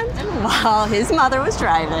minivan while his mother was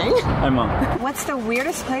driving. Hi, Mom. What's the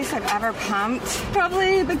weirdest place I've ever pumped?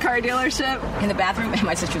 Probably the car dealership. In the bathroom at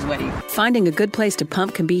my sister's wedding. Finding a good place to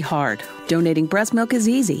pump can be hard. Donating breast milk is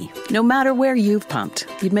easy. No matter where you've pumped,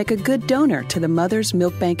 you'd make a good donor to the Mother's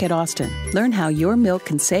Milk Bank at Austin. Learn how your milk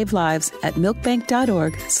can save lives at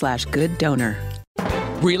milkbank.org/gooddonor.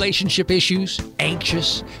 Relationship issues?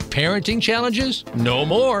 Anxious? Parenting challenges? No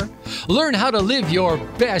more. Learn how to live your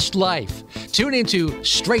best life. Tune into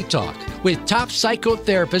Straight Talk with top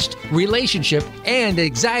psychotherapist, relationship, and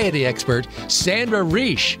anxiety expert Sandra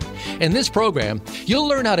Reich. In this program, you'll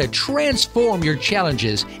learn how to transform your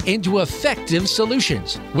challenges into effective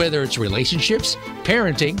solutions, whether it's relationships,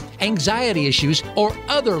 parenting, anxiety issues, or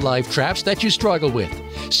other life traps that you struggle with.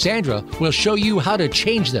 Sandra will show you how to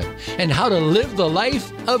change them and how to live the life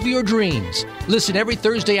of your dreams. Listen every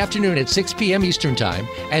Thursday afternoon at 6 p.m. Eastern Time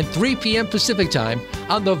and 3 p.m. Pacific Time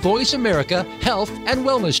on the Voice America Health and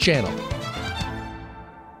Wellness Channel.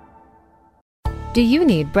 Do you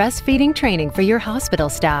need breastfeeding training for your hospital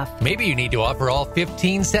staff? Maybe you need to offer all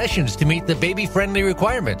 15 sessions to meet the baby-friendly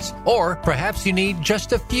requirements. Or perhaps you need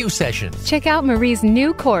just a few sessions. Check out Marie's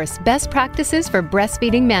new course, Best Practices for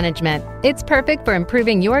Breastfeeding Management. It's perfect for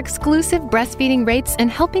improving your exclusive breastfeeding rates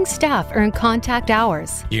and helping staff earn contact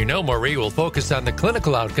hours. You know Marie will focus on the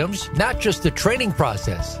clinical outcomes, not just the training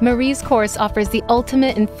process. Marie's course offers the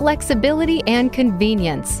ultimate in flexibility and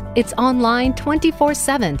convenience. It's online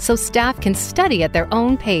 24/7, so staff can study at their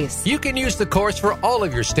own pace. You can use the course for all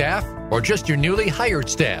of your staff or just your newly hired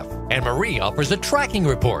staff. And Marie offers a tracking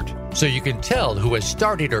report, so you can tell who has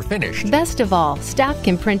started or finished. Best of all, staff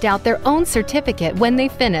can print out their own certificate when they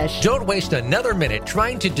finish. Don't waste another minute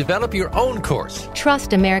trying to develop your own course.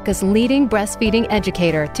 Trust America's leading breastfeeding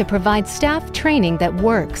educator to provide staff training that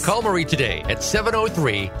works. Call Marie today at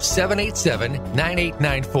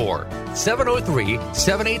 703-787-9894.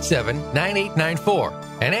 703-787-9894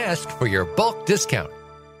 and ask for your bulk discount.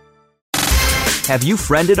 Have you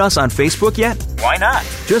friended us on Facebook yet? Why not?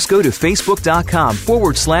 Just go to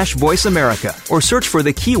facebook.com/Voice America or search for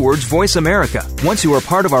the keywords Voice America. Once you are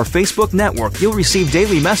part of our Facebook network, you'll receive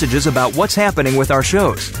daily messages about what's happening with our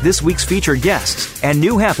shows, this week's featured guests, and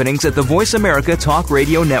new happenings at the Voice America Talk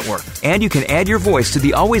Radio Network. And you can add your voice to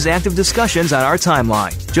the always active discussions on our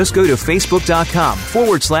timeline. Just go to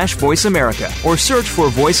facebook.com/Voice America or search for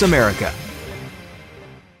Voice America.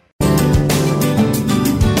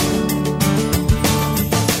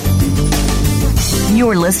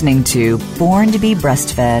 You're listening to Born to be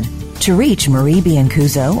Breastfed. To reach Marie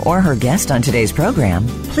Biancuzzo or her guest on today's program,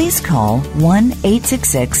 please call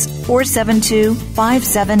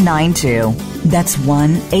 1-866-472-5792. That's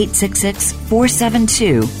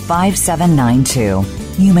 1-866-472-5792.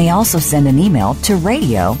 You may also send an email to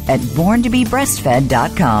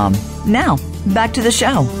radio@borntobebreastfed.com. Now, back to the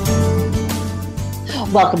show.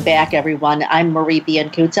 Welcome back, everyone. I'm Marie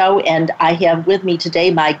Biancuzzo, and I have with me today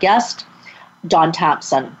my guest, Dawn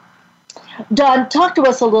Thompson. Dawn, talk to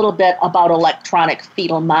us a little bit about electronic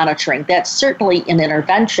fetal monitoring. That's certainly an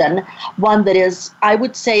intervention, one that is, I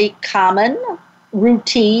would say, common,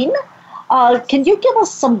 routine. Can you give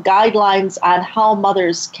us some guidelines on how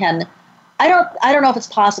mothers can, I don't know if it's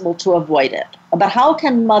possible to avoid it, but how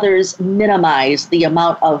can mothers minimize the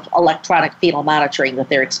amount of electronic fetal monitoring that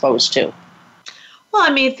they're exposed to? Well,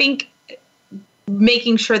 I think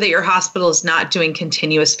making sure that your hospital is not doing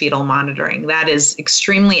continuous fetal monitoring. That is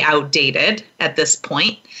extremely outdated at this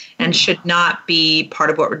point and should not be part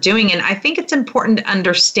of what we're doing. And I think it's important to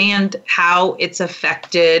understand how it's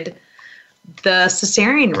affected the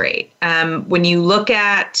cesarean rate. When you look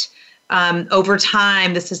at over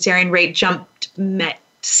time, the cesarean rate jumped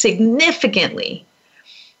significantly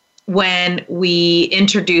when we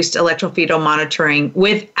introduced electrofetal monitoring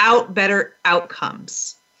without better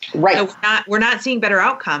outcomes. Right. So we're not seeing better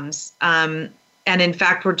outcomes. And in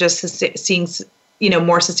fact, we're just seeing,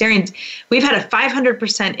 more cesareans. We've had a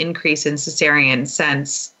 500% increase in cesareans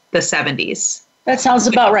since the 70s. That sounds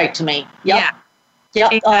about right to me. Yep.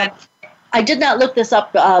 Yeah. I did not look this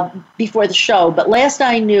up before the show, but last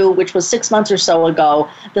I knew, which was 6 months or so ago,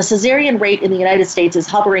 the cesarean rate in the United States is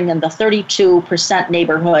hovering in the 32%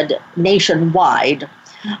 neighborhood nationwide,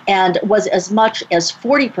 and was as much as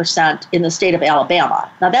 40% in the state of Alabama.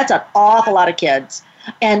 Now, that's an awful lot of kids.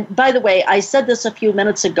 And by the way, I said this a few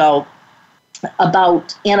minutes ago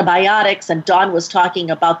about antibiotics, and Dawn was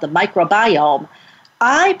talking about the microbiome.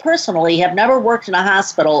 I personally have never worked in a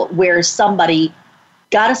hospital where somebody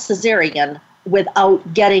got a cesarean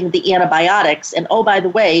without getting the antibiotics. And oh, by the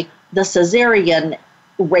way, the cesarean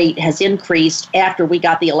rate has increased after we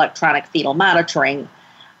got the electronic fetal monitoring.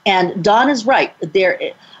 And Dawn is right.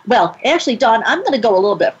 Well, actually, Dawn, I'm going to go a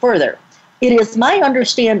little bit further. It is my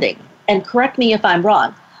understanding, and correct me if I'm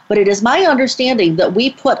wrong, but it is my understanding that we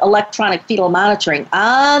put electronic fetal monitoring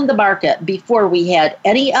on the market before we had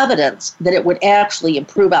any evidence that it would actually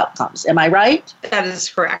improve outcomes. Am I right? That is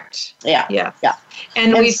correct. Yeah. Yeah. Yeah.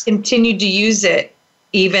 And we've continued to use it,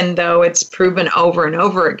 even though it's proven over and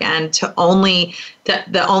over again to only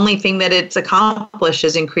the only thing that it's accomplished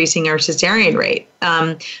is increasing our cesarean rate.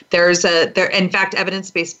 In fact,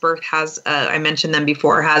 evidence-based birth has, I mentioned them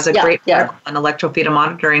before, has a great article on electrofetal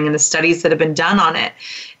monitoring and the studies that have been done on it.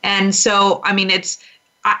 And so, I mean,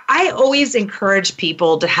 I always encourage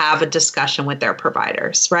people to have a discussion with their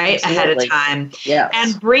providers, right? Ahead of time. Yes.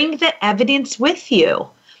 And bring the evidence with you.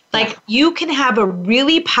 Like, you can have a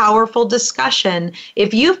really powerful discussion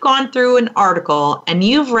if you've gone through an article and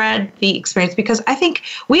you've read the experience, because I think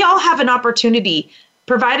we all have an opportunity.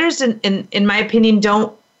 Providers, in my opinion,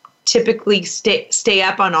 don't typically stay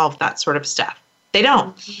up on all of that sort of stuff. They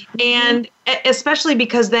don't. And especially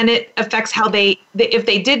because then it affects how if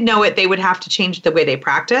they did know it, they would have to change the way they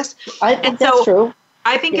practice. I think that's true.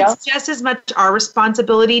 I think it's just as much our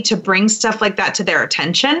responsibility to bring stuff like that to their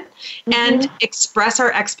attention and express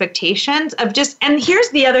our expectations of and here's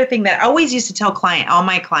the other thing that I always used to tell all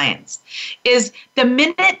my clients is the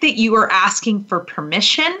minute that you are asking for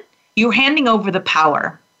permission, you're handing over the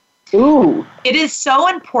power. Ooh. It is so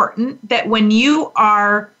important that when you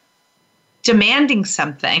are demanding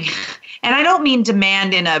something, and I don't mean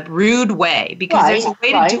demand in a rude way, because there's a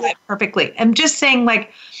way to do it perfectly. I'm just saying,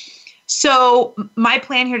 like, so my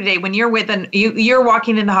plan here today, when you're you're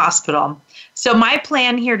walking in the hospital. So my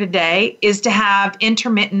plan here today is to have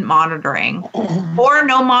intermittent monitoring or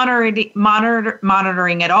no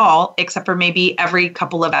monitoring at all, except for maybe every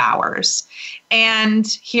couple of hours. And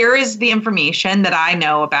here is the information that I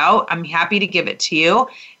know about. I'm happy to give it to you.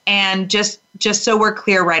 And just so we're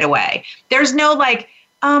clear right away, there's no like,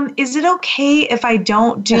 is it okay if I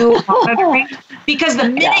don't do monitoring? Because the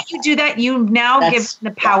minute you do that, you now give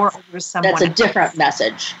the power over someone else. That's a different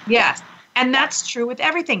message. Yes. And that's true with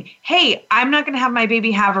everything. Hey, I'm not going to have my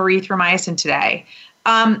baby have erythromycin today.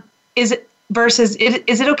 Is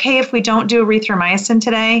it okay if we don't do erythromycin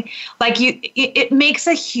today? Like it makes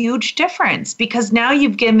a huge difference because now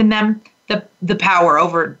you've given them the power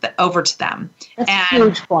over to them. That's a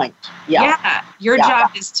huge point. Yeah. Yeah. Your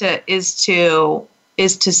job is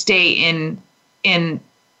to stay in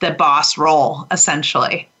the boss role,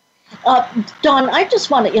 essentially. Dawn, I just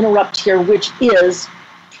want to interrupt here, which is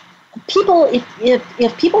people,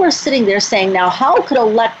 if people are sitting there saying, now, how could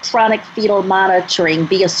electronic fetal monitoring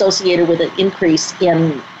be associated with an increase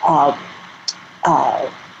in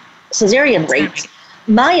cesarean rates?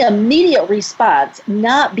 My immediate response,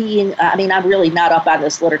 not being, I'm really not up on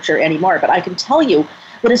this literature anymore, but I can tell you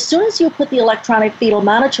that as soon as you put the electronic fetal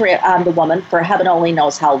monitoring on the woman for heaven only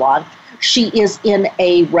knows how long, she is in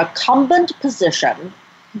a recumbent position.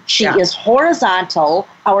 She is horizontal.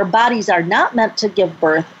 Our bodies are not meant to give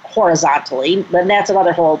birth horizontally. And that's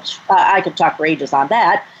another whole, I could talk for ages on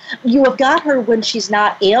that. You have got her when she's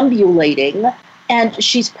not ambulating and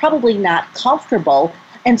she's probably not comfortable.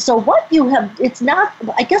 And so what you have, it's not,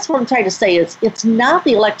 I guess what I'm trying to say is it's not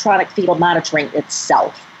the electronic fetal monitoring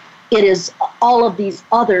itself. It is all of these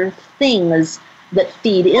other things that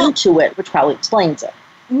feed into it, which probably explains it.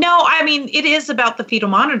 No, it is about the fetal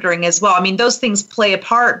monitoring as well. Those things play a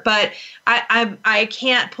part, but I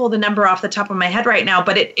can't pull the number off the top of my head right now.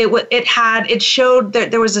 But it showed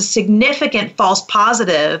that there was a significant false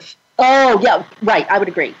positive. Oh yeah, right. I would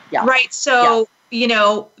agree. Yeah. Right. So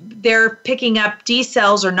they're picking up D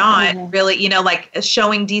cells or not really. Like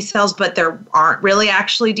showing D cells, but there aren't really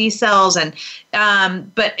actually D cells, and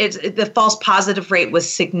but the false positive rate was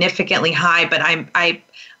significantly high. But I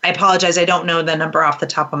apologize. I don't know the number off the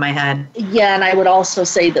top of my head. Yeah, and I would also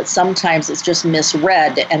say that sometimes it's just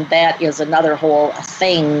misread, and that is another whole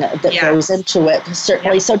thing that goes into it,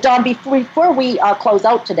 certainly. So, Dawn, before we close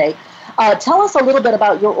out today, tell us a little bit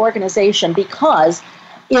about your organization, because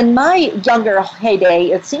in my younger heyday,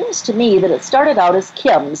 it seems to me that it started out as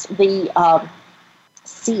KIMS, the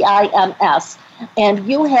CIMS, and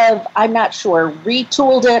you have, I'm not sure,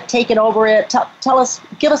 retooled it, taken over it. Tell us,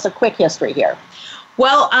 give us a quick history here.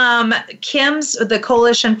 Well, KIMS, the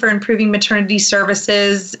Coalition for Improving Maternity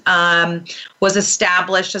Services, was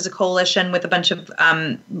established as a coalition with a bunch of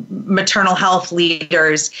maternal health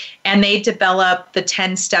leaders, and they developed the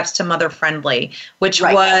 10 Steps to Mother Friendly, which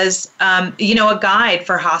was, a guide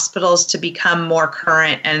for hospitals to become more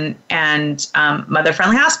current and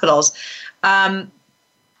mother-friendly hospitals.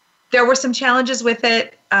 there were some challenges with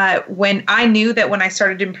it. When I knew that when I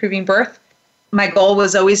started Improving Birth, my goal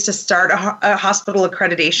was always to start a hospital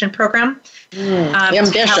accreditation program.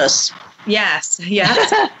 Ambitious. Yes. Say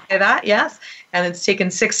that, yes. And it's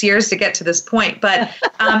taken 6 years to get to this point. But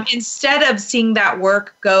instead of seeing that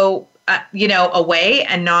work go, away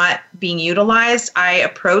and not being utilized, I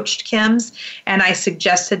approached KIMS and I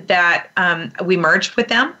suggested that we merged with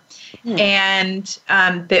them and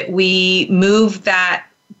that we move that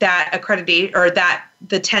accreditation or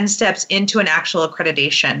the 10 steps into an actual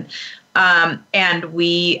accreditation. And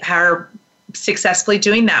we are successfully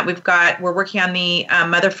doing that. We're working on the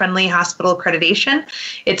mother-friendly hospital accreditation.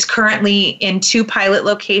 It's currently in 2 pilot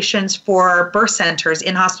locations for birth centers,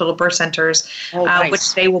 in-hospital birth centers, nice.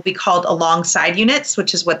 Which they will be called alongside units,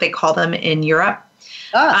 which is what they call them in Europe.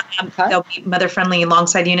 Okay. They'll be mother-friendly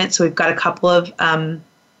alongside units. So we've got a couple of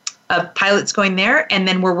pilots going there, and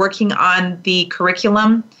then we're working on the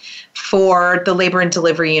curriculum for the labor and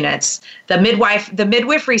delivery units. The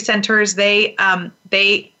midwifery centers, they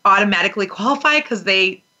automatically qualify because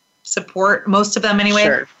they support, most of them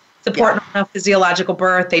anyway, support normal physiological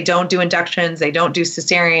birth. They don't do inductions. They don't do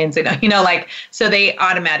cesareans. They don't, so they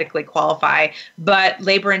automatically qualify. But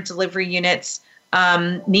labor and delivery units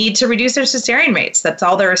need to reduce their cesarean rates. That's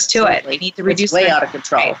all there is to it. They need to reduce. It's way out of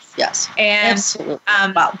control. Rates. Yes, and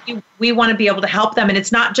absolutely. We want to be able to help them, and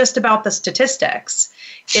it's not just about the statistics.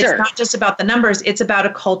 Sure. It's not just about the numbers. It's about a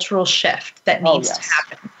cultural shift that needs to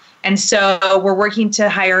happen. And so we're working to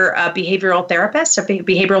hire a behavioral therapist, a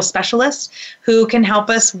behavioral specialist who can help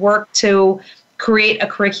us work to create a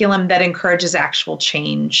curriculum that encourages actual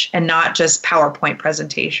change and not just PowerPoint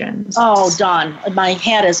presentations. Oh, Dawn, my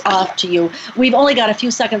hat is off to you. We've only got a few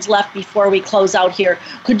seconds left before we close out here.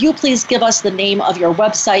 Could you please give us the name of your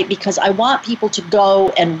website? Because I want people to go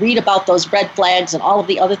and read about those red flags and all of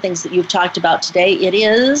the other things that you've talked about today. It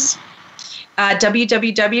is?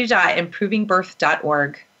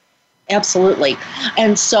 www.improvingbirth.org. Absolutely.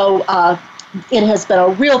 And so it has been a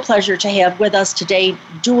real pleasure to have with us today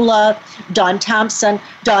doula Dawn Thompson.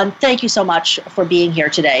 Dawn, thank you so much for being here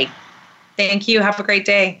today. Thank you. Have a great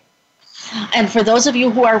day. And for those of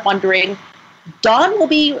you who are wondering, Dawn will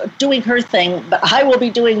be doing her thing, but I will be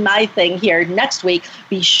doing my thing here next week.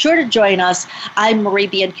 Be sure to join us. I'm Marie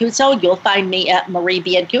Biancuzzo. You'll find me at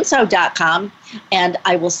mariebiancuzzo.com. And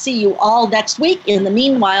I will see you all next week. In the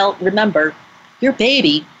meanwhile, remember, your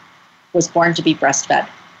baby was born to be breastfed.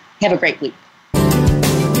 Have a great week.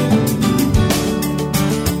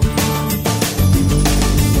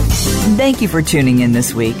 Thank you for tuning in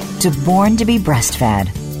this week to Born to be Breastfed.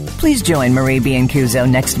 Please join Marie Biancuzzo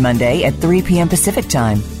next Monday at 3 p.m. Pacific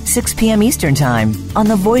Time, 6 p.m. Eastern Time on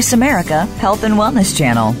the Voice America Health and Wellness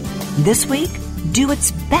Channel. This week, do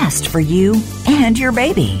what's best for you and your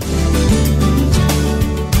baby.